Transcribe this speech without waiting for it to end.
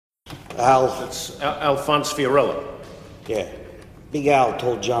Al? It's Alphonse Fiorello. Yeah. Big Al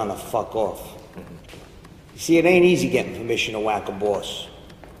told John to fuck off. You see, it ain't easy getting permission to whack a boss.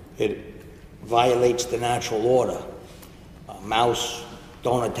 It violates the natural order. A mouse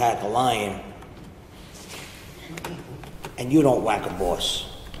don't attack a lion. And you don't whack a boss.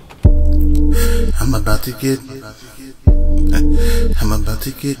 I'm about to get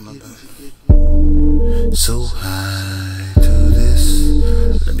so high to this.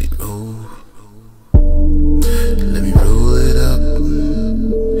 Let me roll it up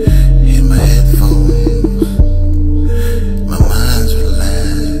in my headphones. My mind's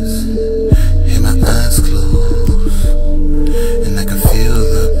relaxed and my eyes closed, and I can feel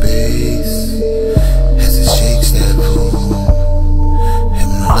the bass as it shakes that room. And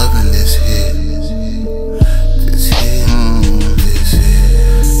I'm loving this hit.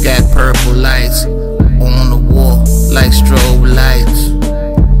 Got purple lights on the wall like strobe lights.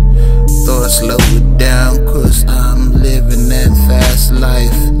 Thought I'd slow it down, cause I'm living that fast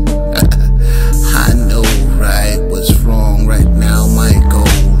life. I know right what's wrong right now might go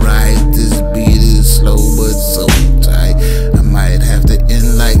right. This beat is slow but so tight, I might have to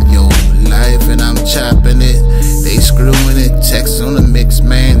end like your life. And I'm chopping it, they screwing it. Text on the mix,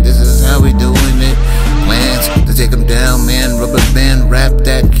 man, this is how we doing it. Plans to take them down, man. Rubber band, wrap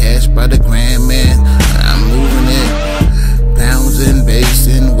that cash by the grand, man. I'm moving it, pounds and bass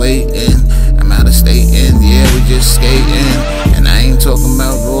and waiting. I'm out of state and yeah, we just skating. And I ain't talking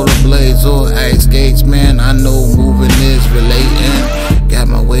about rollerblades or ice skates, man. I know moving is relating. Got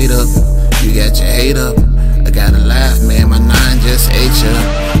my weight up, you got your hate up. I gotta laugh, man, my 9 just ate ya.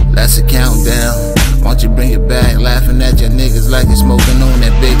 That's a countdown, won't you bring it back? Laughing at your niggas like you're smoking on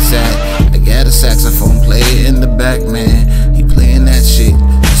that big sack. I got a saxophone player in the back, man. He playing that shit,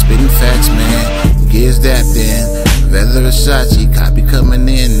 spitting facts, man. Gears dapped in, Feather Versace, copy coming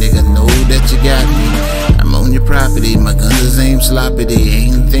in, nigga, know that you got me. I'm on your property, my guns aim sloppy. There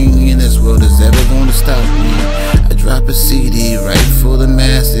ain't a thing in this world that's ever gonna stop me. I drop a CD right for the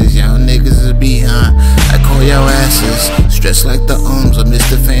masses, y'all niggas is behind. I call y'all asses, stressed like the arms of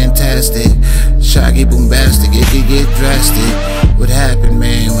Mr. Fantastic. Shaggy bombastic, it could get drastic. What happened,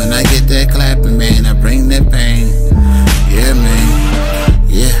 man? When I get that clapping, man, I bring that pain. Yeah, man,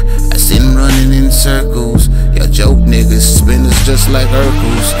 yeah, I see them running in circles. Y'all joke niggas, spinners just like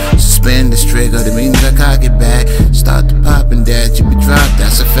Urkels. Suspend this trigger, that means I cock it back. Start the popping, dad, you be dropped,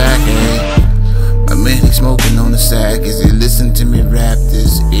 that's a fact, eh? My man, he smoking on the sack as he listen to me rap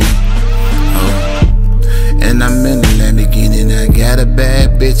this, oh. And I'm in the Lamborghini and I got a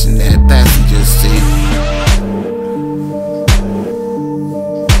bad bitch in that passenger seat.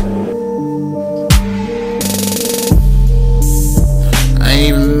 I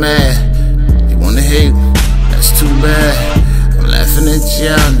ain't even mad, you wanna hate, that's too bad. I'm laughing at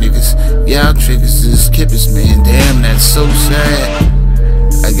y'all niggas, y'all triggers is kippers, man, damn, that's so sad.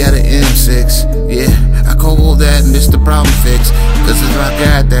 I got an M6, yeah, I call that Mr. Problem Fix. Cause if I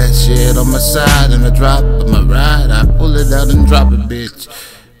got that shit on my side and I drop of my ride, I pull it out and drop it, bitch.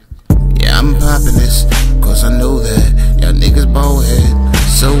 Yeah, I'm popping this, cause I know that y'all niggas bald head,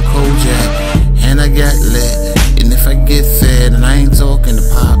 so cold jack, and I got lit. And if I get fed, and I ain't talking to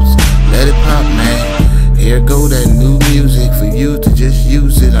pops, let it pop, man. Here go that new music for you to just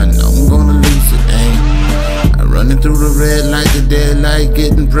use it. I know I'm gonna lose it, ain't I running through the red light, the dead light,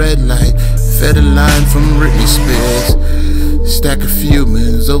 getting bread like fed a line from Britney Spears. Stack of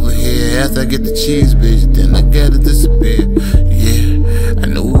fumins over here after I get the cheese, bitch, then I gotta disappear. Yeah, I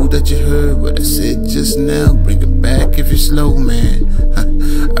know that you heard what I said just now. Bring it back if you're slow, man.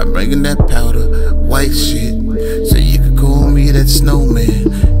 I'm bringing that powder, white shit, so you can call me that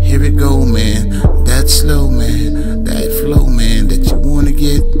snowman. Here it go, man, that slow, man, that flow, man, that you wanna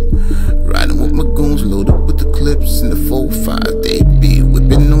get. Riding with my goons, loaded with the clips and the 4-5. They be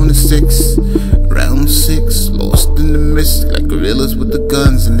whipping on the 6, round 6, lost in the mist like gorillas with the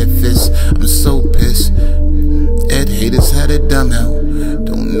guns in their fists. I'm so pissed. Ed haters had it dumb out.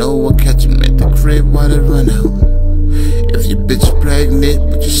 Don't know I'll catch 'em at the crib while they run out. If your bitch pregnant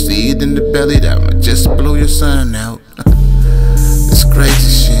with your seed in the belly, that might just blow your son out. This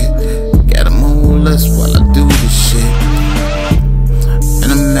crazy shit, got 'em all lust while I do this shit.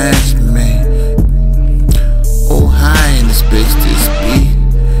 And imagine, man, all high in this bitch, this beat.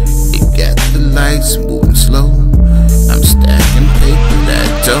 It got the lights moving slow. I'm stacking paper, that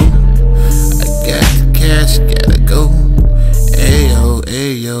dough. I got the cash, gotta go. Ayo,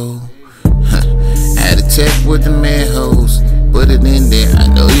 ayo. Had to check with the man hoes, put it in there, I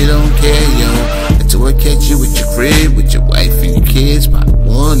know you don't care, yo. Until I catch you with your crib, with your wife and your kids. Pop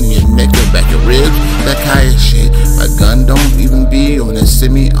one in your neck, your back, your ribs, that kind of shit. My gun don't even be on that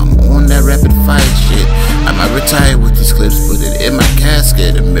semi, I'm on that rapid fire shit. I might retire with these clips, put it in my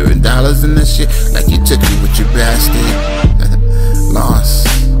casket. $1 million in that shit, like you took it with your bastard. Lost,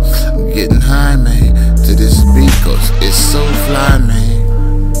 I'm getting high, man, to this beat, cause it's so fly,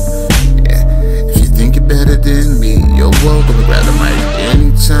 man. Yeah, if you think you're better than me, you're welcome to grab the mic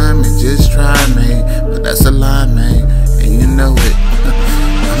anytime and just try, man. But that's a lie, man, and you know it.